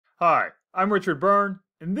Hi, I'm Richard Byrne.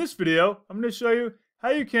 In this video, I'm going to show you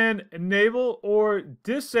how you can enable or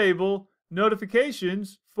disable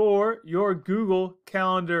notifications for your Google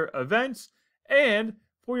Calendar events and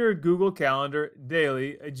for your Google Calendar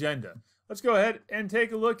daily agenda. Let's go ahead and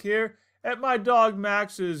take a look here at my dog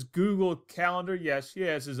Max's Google Calendar. Yes, he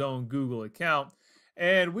has his own Google account.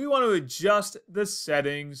 And we want to adjust the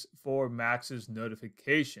settings for Max's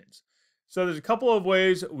notifications. So there's a couple of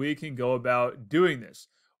ways we can go about doing this.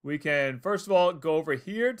 We can, first of all, go over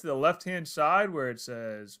here to the left-hand side where it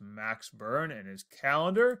says Max Byrne and his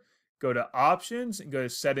calendar. Go to Options and go to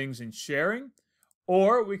Settings and Sharing.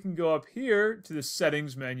 Or we can go up here to the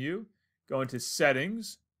Settings menu, go into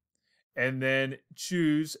Settings, and then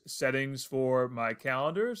choose Settings for My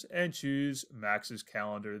Calendars and choose Max's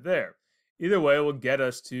calendar there. Either way will get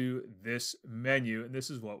us to this menu, and this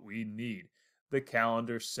is what we need, the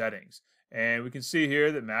calendar settings. And we can see here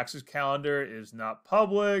that Max's calendar is not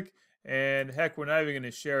public, and heck, we're not even going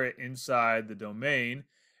to share it inside the domain.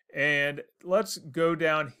 And let's go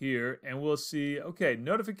down here and we'll see, okay,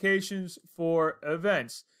 notifications for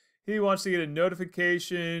events. He wants to get a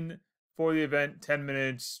notification for the event 10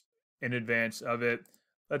 minutes in advance of it.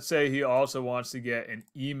 Let's say he also wants to get an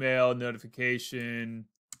email notification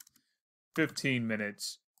 15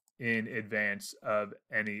 minutes in advance of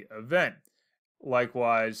any event.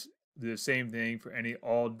 Likewise, the same thing for any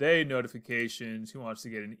all-day notifications. He wants to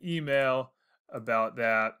get an email about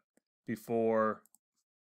that before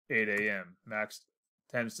 8 a.m. Max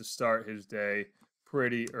tends to start his day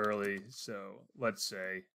pretty early, so let's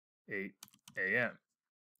say 8 a.m.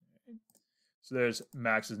 So there's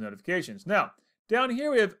Max's notifications. Now, down here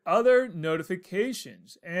we have other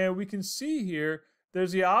notifications, and we can see here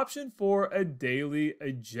there's the option for a daily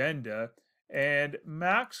agenda, and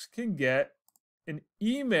Max can get an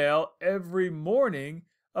email every morning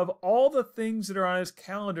of all the things that are on his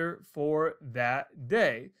calendar for that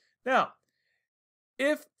day. Now,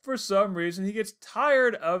 if for some reason he gets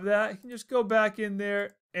tired of that, he can just go back in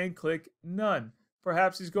there and click none.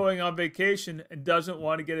 Perhaps he's going on vacation and doesn't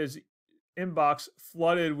want to get his inbox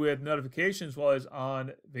flooded with notifications while he's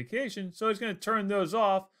on vacation, so he's going to turn those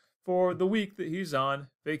off for the week that he's on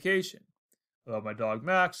vacation. Although my dog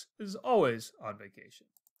Max is always on vacation.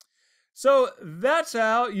 So that's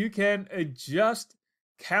how you can adjust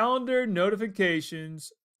calendar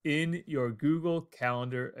notifications in your Google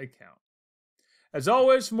Calendar account. As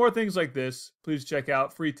always, for more things like this, please check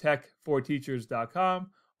out freetech4teachers.com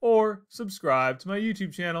or subscribe to my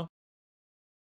YouTube channel.